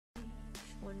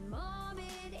One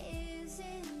moment is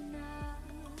enough.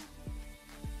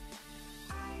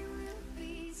 I will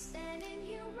be standing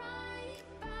here right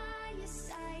by your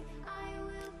side. I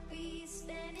will be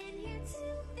standing here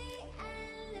till the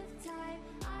end of time.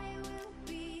 I will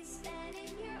be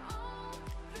standing here all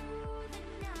through the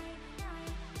night,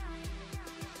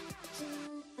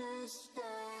 till the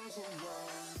stars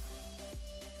align.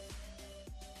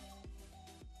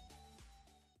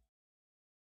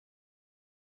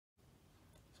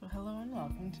 So hello and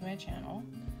welcome to my channel.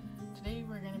 Today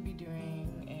we're going to be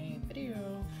doing a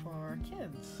video for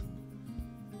kids.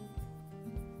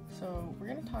 So we're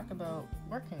going to talk about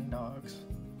working dogs,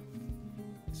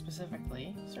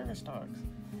 specifically service dogs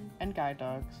and guide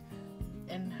dogs,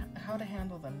 and how to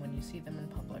handle them when you see them in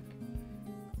public.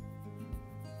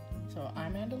 So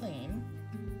I'm Andeline,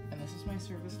 and this is my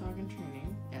service dog in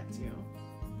training, Ezio.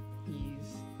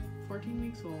 He's 14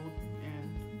 weeks old and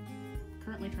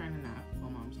currently trying to nap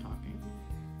while mom's talking.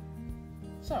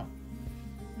 So,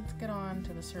 let's get on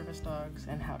to the service dogs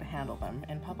and how to handle them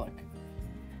in public.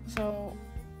 So,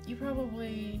 you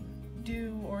probably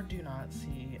do or do not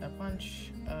see a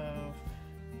bunch of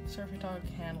service dog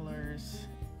handlers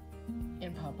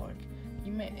in public.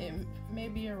 It may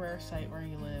be a rare sight where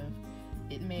you live.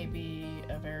 It may be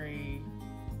a very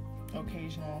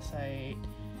occasional sight.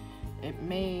 It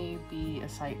may be a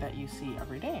sight that you see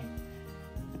every day,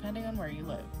 depending on where you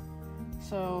live.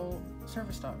 So,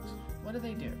 service dogs, what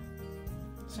do?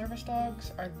 Service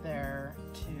dogs are there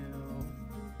to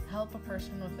help a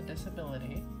person with a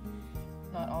disability.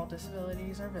 Not all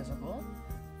disabilities are visible,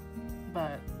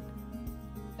 but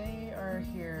they are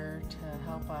here to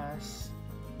help us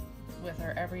with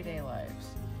our everyday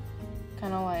lives.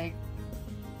 Kind of like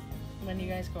when you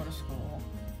guys go to school,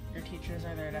 your teachers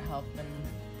are there to help them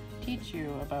teach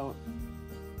you about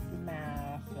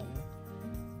math and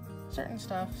certain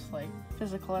stuff like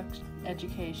physical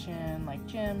education, like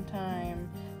gym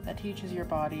time, that teaches your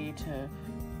body to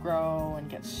grow and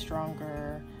get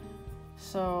stronger.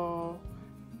 So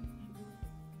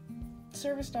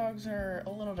service dogs are a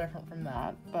little different from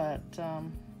that, but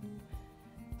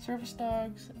service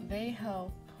dogs, they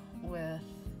help with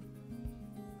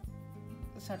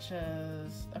such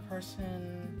as a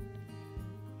person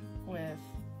with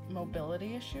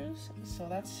mobility issues. So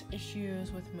that's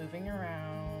issues with moving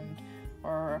around,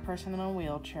 or a person in a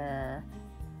wheelchair,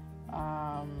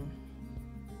 or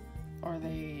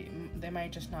they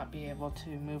might just not be able to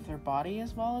move their body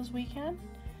as well as we can.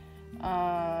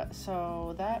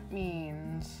 So that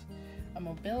means a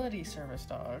mobility service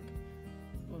dog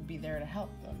would be there to help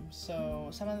them. So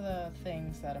some of the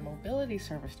things that a mobility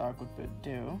service dog would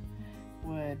do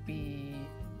would be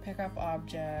pick up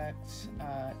objects,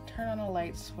 turn on a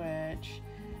light switch,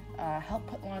 help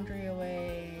put laundry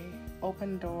away,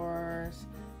 open doors,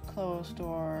 close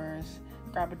doors,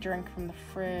 grab a drink from the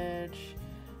fridge.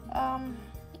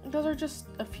 Those are just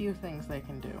a few things they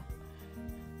can do.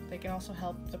 They can also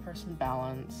help the person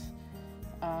balance.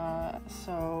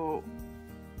 So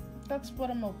that's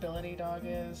what a mobility dog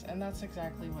is, and that's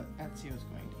exactly what Ezio is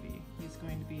going to be. He's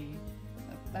going to be,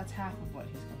 that's half of what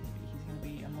he's going to be. He's going to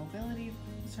be a mobility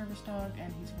service dog,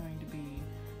 and he's going to be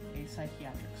a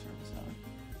psychiatric service dog.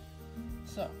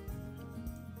 So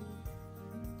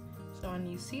when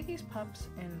you see these pups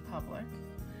in public,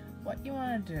 what you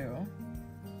want to do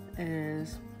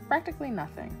is practically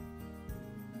nothing.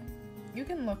 You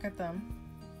can look at them,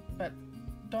 but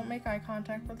don't make eye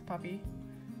contact with the puppy.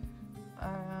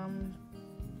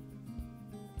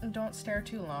 Don't stare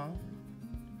too long.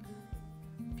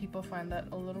 People find that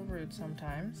a little rude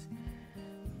sometimes.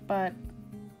 But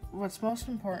what's most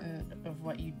important of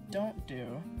what you don't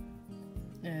do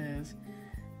is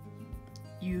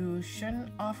you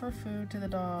shouldn't offer food to the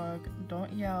dog,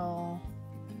 don't yell,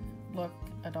 look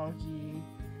a doggy,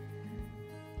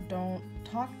 don't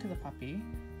talk to the puppy,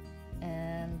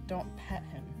 and don't pet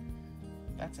him.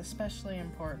 That's especially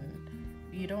important.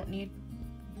 You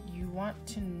want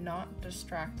to not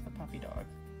distract the puppy dog,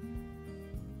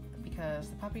 because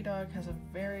the puppy dog has a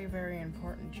very, very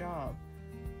important job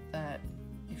that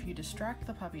if you distract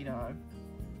the puppy dog,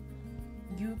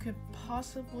 you could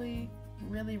possibly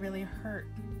really, really hurt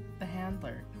the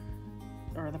handler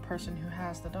or the person who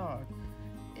has the dog.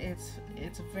 It's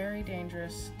very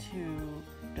dangerous to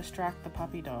distract the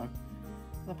puppy dog.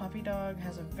 The puppy dog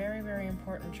has a very, very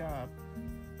important job,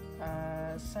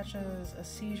 such as a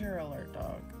seizure alert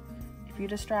dog. If you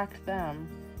distract them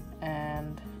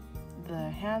and the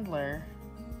handler,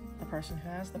 the person who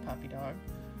has the puppy dog,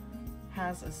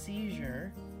 has a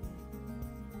seizure,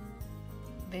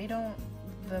 they don't,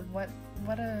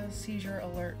 what a seizure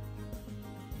alert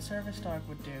service dog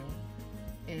would do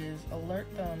is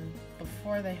alert them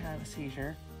before they have a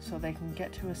seizure so they can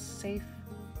get to a safe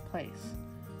place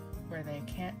where they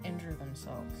can't injure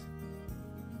themselves.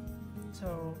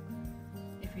 So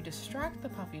if you distract the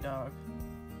puppy dog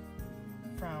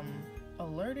from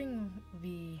alerting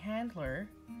the handler,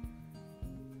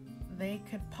 they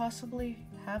could possibly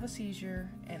have a seizure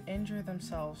and injure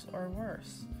themselves or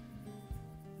worse.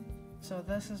 So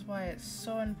this is why it's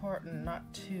so important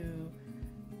not to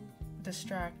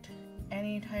distract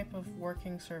any type of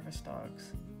working service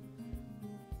dogs.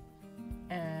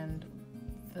 And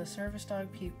the service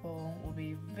dog people will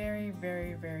be very,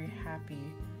 very, very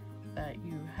happy that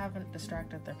you haven't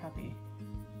distracted their puppy.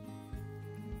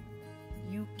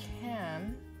 You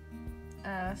can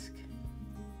ask,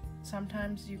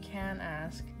 sometimes you can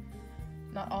ask,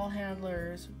 not all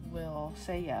handlers will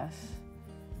say yes.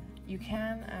 You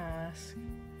can ask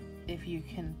if you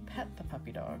can pet the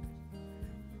puppy dog,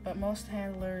 but most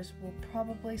handlers will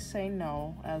probably say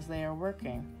no as they are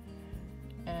working.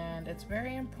 And it's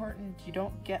very important you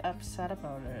don't get upset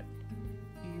about it.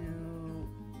 You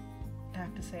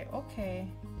have to say, okay,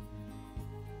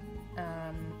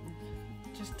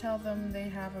 just tell them they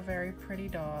have a very pretty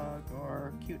dog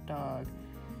or cute dog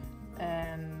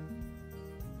and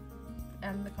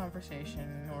end the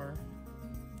conversation, or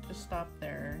just stop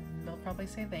there. They'll probably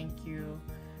say thank you,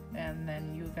 and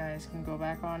then you guys can go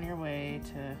back on your way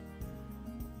to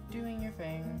doing your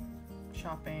thing,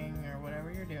 shopping or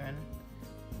whatever you're doing.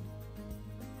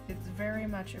 It's very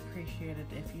much appreciated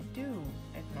if you do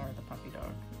ignore the puppy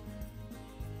dog.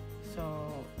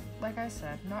 So, like I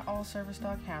said, not all service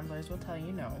dog handlers will tell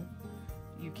you no.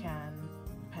 You can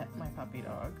pet my puppy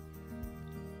dog.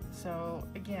 So,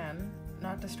 again,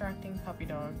 not distracting puppy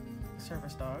dog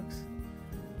service dogs.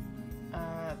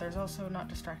 There's also not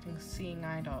distracting seeing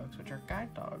eye dogs, which are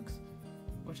guide dogs,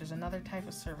 which is another type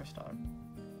of service dog.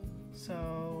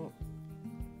 So,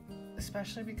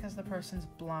 especially because the person's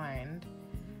blind,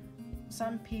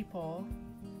 some people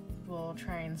will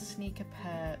try and sneak a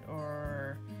pet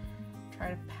or try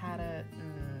to pat it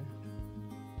and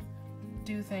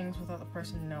do things without the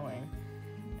person knowing.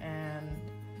 And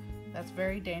that's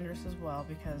very dangerous as well,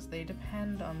 because they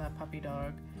depend on that puppy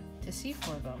dog to see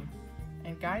for them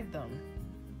and guide them,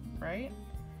 right?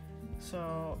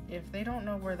 So if they don't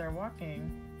know where they're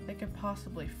walking, they could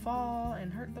possibly fall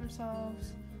and hurt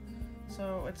themselves.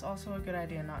 So it's also a good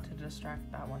idea not to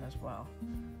distract that one as well.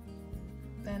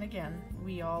 Then again,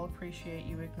 we all appreciate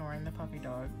you ignoring the puppy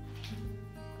dog.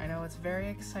 I know it's very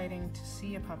exciting to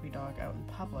see a puppy dog out in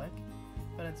public,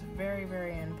 but it's very,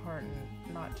 very important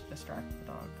not to distract the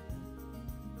dog.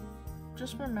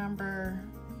 Just remember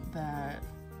that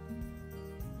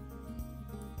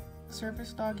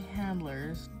service dog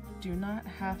handlers do not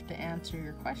have to answer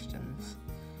your questions.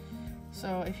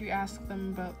 So if you ask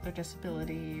them about their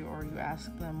disability, or you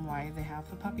ask them why they have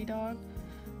the puppy dog,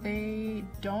 they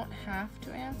don't have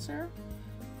to answer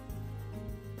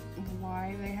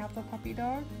why they have the puppy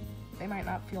dog. They might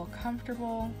not feel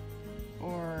comfortable,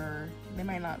 or they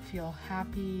might not feel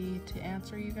happy to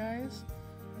answer you guys.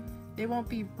 They won't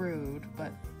be rude,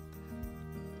 but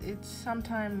it's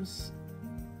sometimes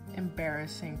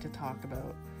embarrassing to talk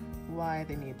about why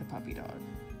they need the puppy dog.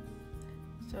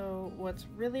 So what's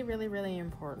really, really, really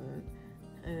important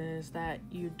is that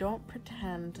you don't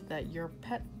pretend that your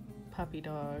pet puppy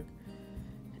dog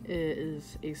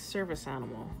is a service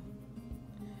animal.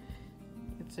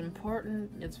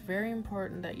 It's very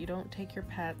important that you don't take your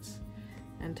pets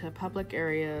into public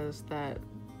areas that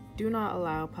do not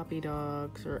allow puppy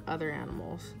dogs or other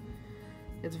animals.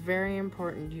 It's very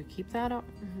important you keep them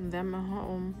at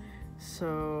home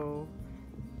so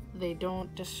they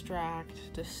don't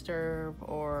distract, disturb,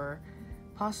 or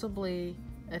possibly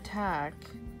attack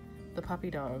the puppy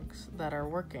dogs that are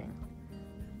working.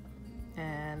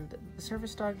 And the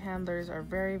service dog handlers are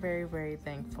very, very, very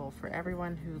thankful for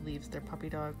everyone who leaves their puppy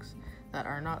dogs that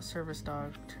are not service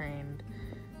dog trained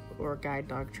or guide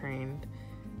dog trained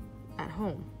at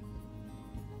home.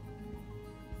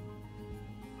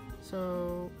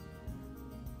 So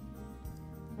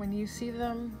when you see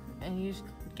them and you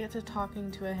get to talking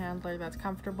to a handler that's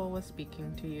comfortable with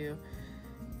speaking to you,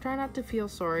 try not to feel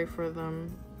sorry for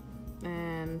them,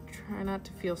 and try not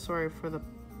to feel sorry for the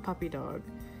puppy dog.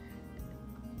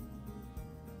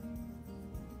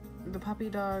 The puppy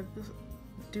dogs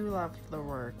do love the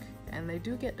work, and they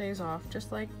do get days off,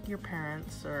 just like your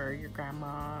parents or your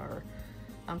grandma or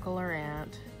uncle or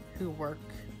aunt who work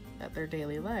at their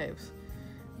daily lives.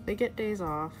 They get days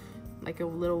off, like a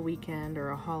little weekend or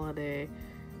a holiday,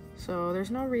 so there's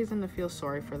no reason to feel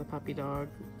sorry for the puppy dog.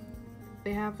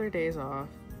 They have their days off.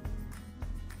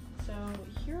 So Now,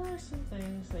 here are some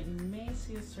things that you may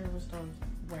see a service dog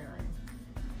wearing.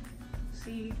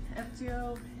 See,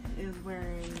 Ezio is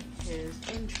wearing his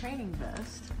in-training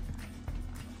vest.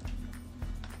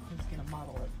 He's gonna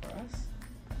model it for us.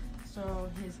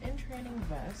 So his in-training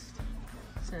vest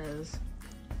says,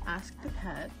 "Ask the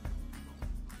pet."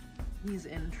 He's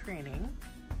in training.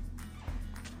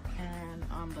 And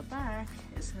on the back,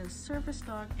 it says, "Service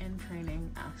dog in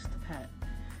training, ask the pet."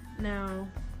 Now,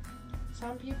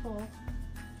 some people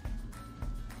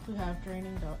who have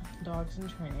training dogs in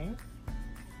training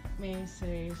may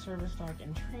say, "Service dog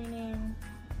in training,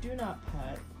 do not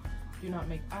pet, do not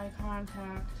make eye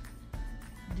contact,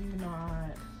 do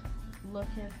not look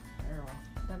at," or well,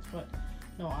 that's what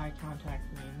no eye contact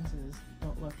means, is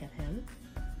don't look at him.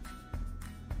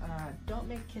 Don't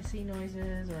make kissy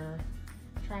noises or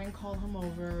try and call him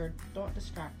over, don't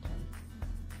distract him.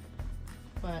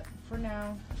 But for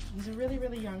now, he's a really,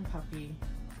 really young puppy,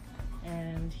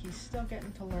 and he's still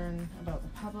getting to learn about the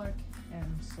public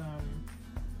and some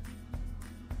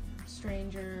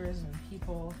strangers and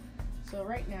people. So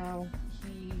right now,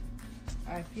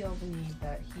 I feel the need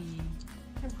that he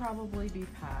can probably be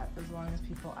pet as long as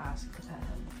people ask to pet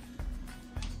him.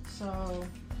 So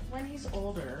when he's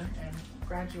older and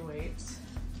graduates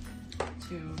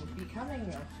to becoming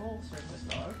a full service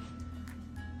dog,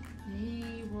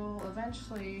 he will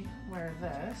eventually wear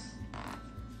this.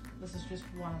 This is just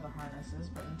one of the harnesses,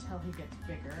 but until he gets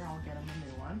bigger, I'll get him a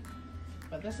new one.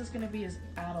 But this is going to be his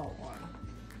adult one.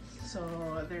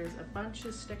 So there's a bunch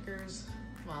of stickers.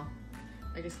 Well,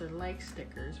 I guess they're like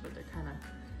stickers, but they're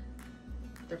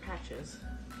patches.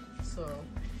 So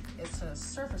it says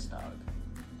service dog.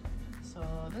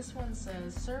 So this one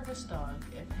says, "Service dog,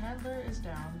 if handler is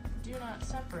down, do not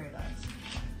separate us.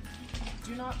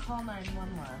 Do not call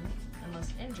 911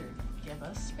 unless injured. Give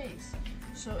us space."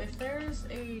 So if there's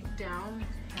a down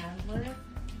handler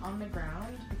on the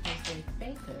ground because they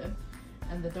fainted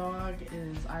and the dog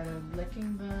is either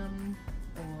licking them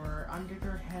or under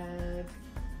their head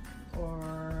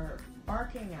or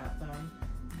barking at them,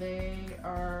 they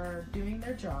are doing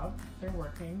their job, they're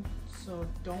working, so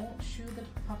don't shoo the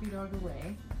puppy dog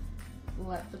away.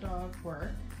 Let the dog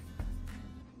work.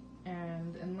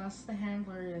 And unless the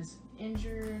handler is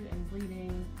injured and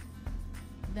bleeding,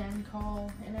 then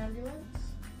call an ambulance.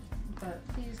 But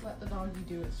please let the doggy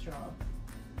do its job.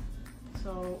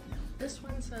 So this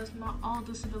one says, "Not all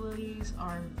disabilities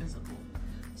are visible."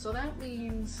 So that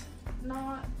means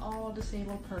not all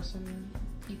disabled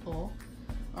people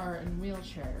are in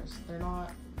wheelchairs. They're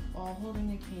not all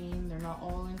holding a cane, they're not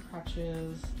all in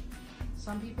crutches.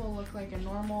 Some people look like a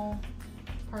normal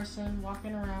person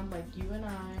walking around like you and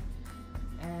I,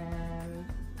 and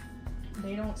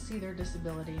they don't see their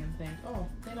disability and think, "Oh,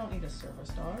 they don't need a service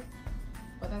dog."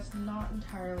 But that's not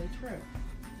entirely true.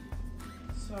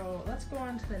 So let's go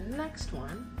on to the next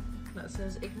one that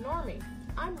says, "Ignore me,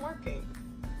 I'm working."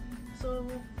 So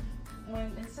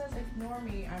when it says "ignore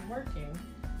me, I'm working,"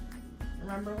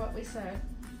 remember what we said,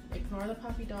 ignore the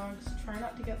puppy dogs, try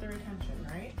not to get their attention,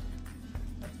 right?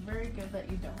 That's very good that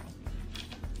you don't.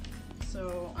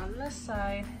 So on this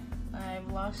side, I've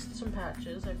lost some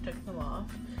patches, I've took them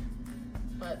off,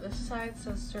 but this side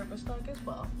says service dog as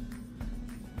well.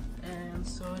 And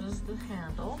so does the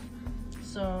handle.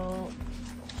 So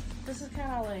this is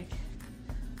kind of like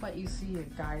what you see a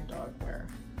guide dog wear,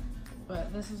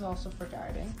 but this is also for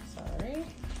guiding. Sorry,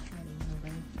 I'm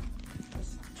moving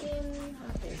this in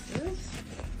our faces.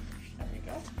 There we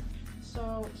go.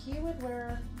 So he would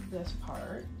wear this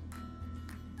part,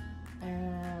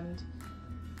 and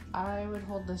I would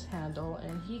hold this handle,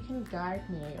 and he can guide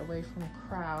me away from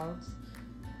crowds,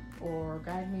 or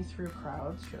guide me through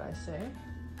crowds, should I say,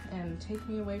 and take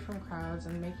me away from crowds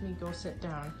and make me go sit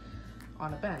down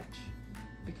on a bench,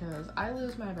 because I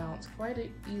lose my balance quite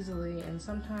easily, and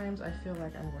sometimes I feel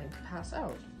like I'm going to pass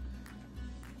out.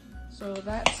 So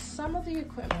that's some of the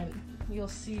equipment you'll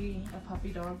see a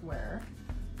puppy dog wear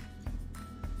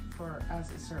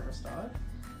as a service dog.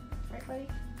 Right, buddy?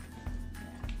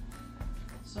 Yeah.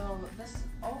 So this is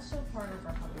also part of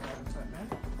our puppy dog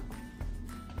equipment.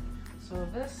 So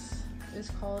this is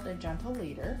called a gentle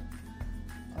leader,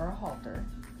 or a halter,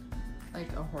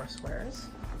 like a horse wears.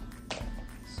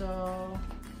 So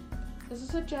this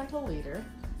is a gentle leader,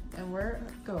 and where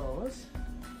it goes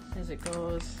is you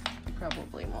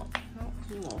probably won't. No,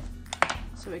 you won't.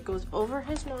 So it goes over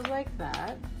his nose like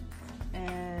that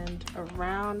and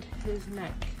around his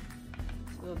neck.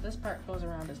 So this part goes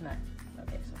around his neck.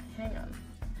 Okay, so hang on.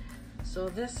 So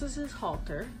this is his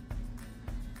halter,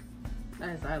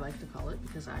 as I like to call it,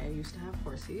 because I used to have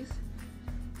horsies.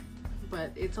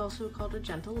 But it's also called a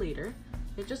gentle leader.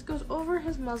 It just goes over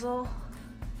his muzzle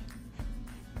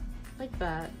like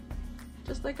that,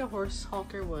 just like a horse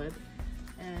halter would,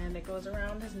 and it goes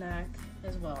around his neck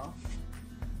as well.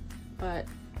 But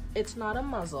it's not a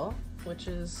muzzle, which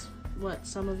is what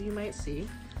some of you might see.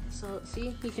 So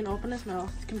see, he can open his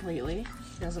mouth completely.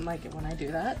 He doesn't like it when I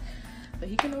do that, but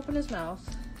he can open his mouth.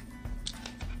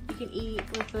 He can eat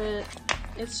with it.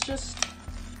 It's just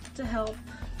to help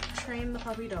train the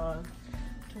puppy dog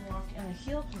to walk in a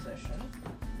heel position,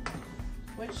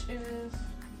 which is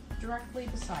directly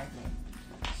beside me.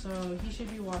 So he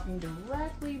should be walking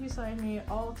directly beside me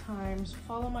at all times,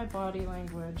 follow my body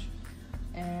language,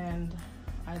 and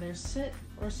either sit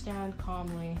or stand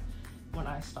calmly when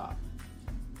I stop.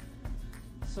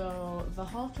 So the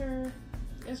halter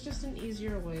is just an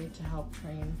easier way to help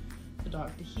train the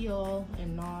dog to heel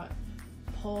and not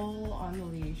pull on the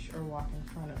leash or walk in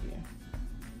front of you.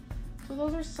 So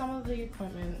those are some of the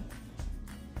equipment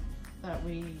that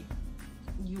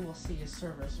you will see a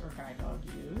service or guide dog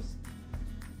use.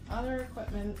 Other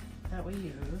equipment that we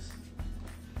use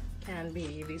can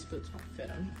be, these boots won't fit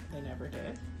him, they never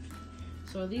did.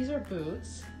 So these are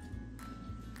boots,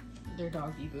 they're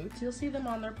doggy boots. You'll see them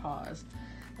on their paws,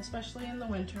 especially in the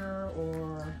winter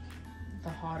or the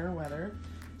hotter weather,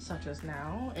 such as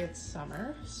now. It's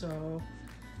summer, so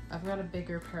I've got a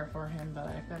bigger pair for him, but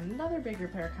I've got another bigger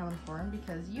pair coming for him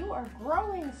because you are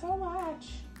growing so much.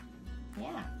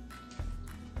 Yeah.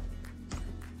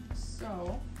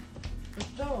 So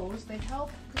with those, they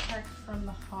help protect from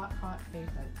the hot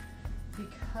pavement.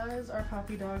 Because our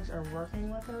puppy dogs are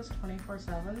working with us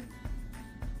 24/7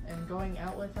 and going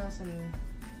out with us and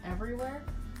everywhere,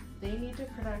 they need to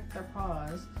protect their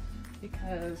paws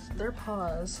because their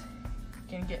paws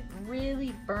can get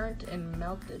really burnt and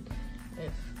melted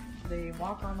if they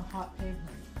walk on the hot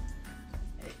pavement.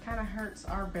 It kind of hurts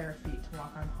our bare feet to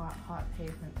walk on hot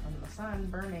pavement from the sun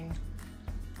burning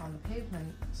on the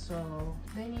pavement, so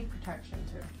they need protection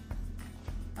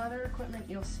too. Other equipment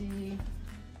you'll see,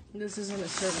 this isn't a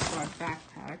service dog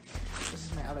backpack, this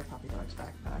is my other puppy dog's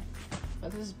backpack,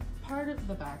 but this is part of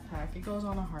the backpack. It goes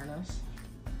on a harness.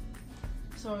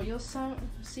 So you'll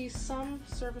see some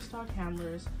service dog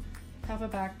handlers have a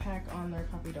backpack on their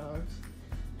puppy dogs,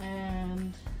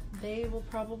 and they will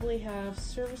probably have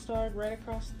service dog right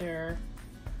across there,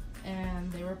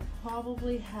 and they will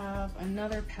probably have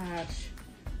another patch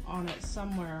on it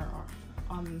somewhere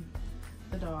on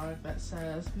the dog that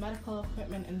says medical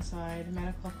equipment inside,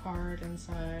 medical card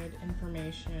inside,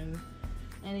 information,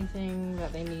 anything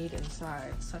that they need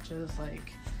inside, such as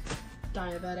like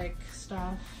diabetic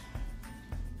stuff,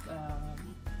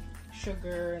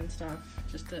 sugar and stuff,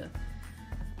 just to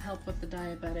help with the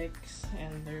diabetics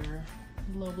and their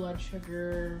low blood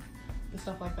sugar and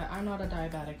stuff like that. I'm not a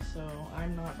diabetic, so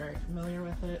I'm not very familiar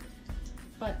with it,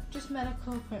 but just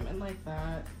medical equipment like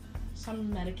that,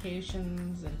 some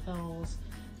medications and pills.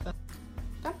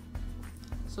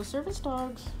 So service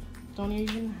dogs don't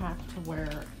even have to wear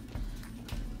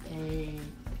a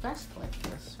vest like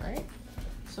this, right?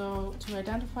 So to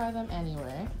identify them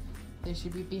anyway, they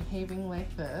should be behaving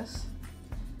like this,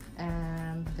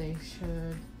 and they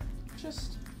should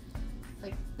just,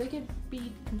 like, they could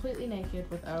be completely naked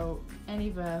without any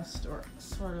vest or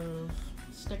sort of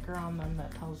sticker on them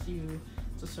that tells you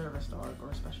it's a service dog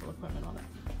or special equipment on it.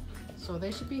 So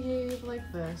they should behave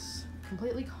like this,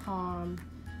 completely calm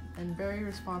and very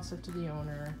responsive to the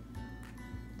owner.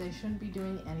 They shouldn't be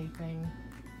doing anything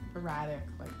erratic,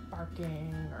 like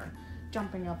barking or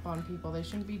jumping up on people. They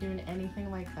shouldn't be doing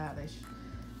anything like that.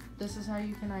 This is how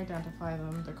you can identify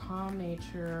them: their calm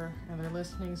nature and their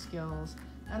listening skills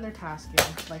and their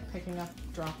tasking, like picking up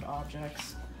dropped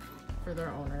objects for their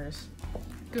owners.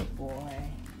 Good boy.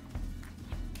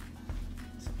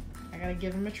 So I gotta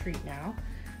give him a treat now.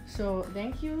 So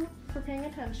thank you for paying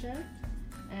attention,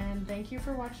 and thank you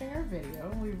for watching our video.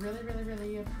 We really, really,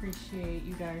 really appreciate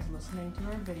you guys listening to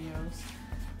our videos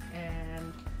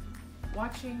and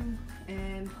watching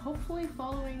and hopefully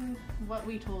following what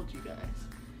we told you guys.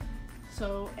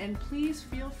 So, and please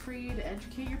feel free to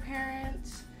educate your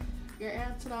parents, your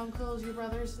aunts and uncles, your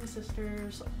brothers and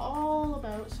sisters, all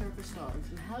about service dogs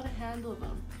and how to handle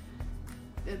them.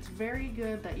 It's very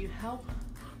good that you help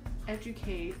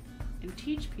educate and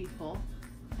teach people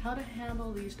how to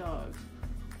handle these dogs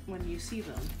when you see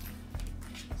them.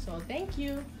 So thank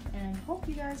you, and hope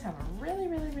you guys have a really,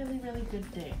 really, really, really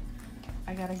good day.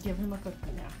 I gotta give him a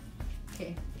cookie now.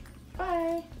 Okay,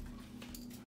 bye.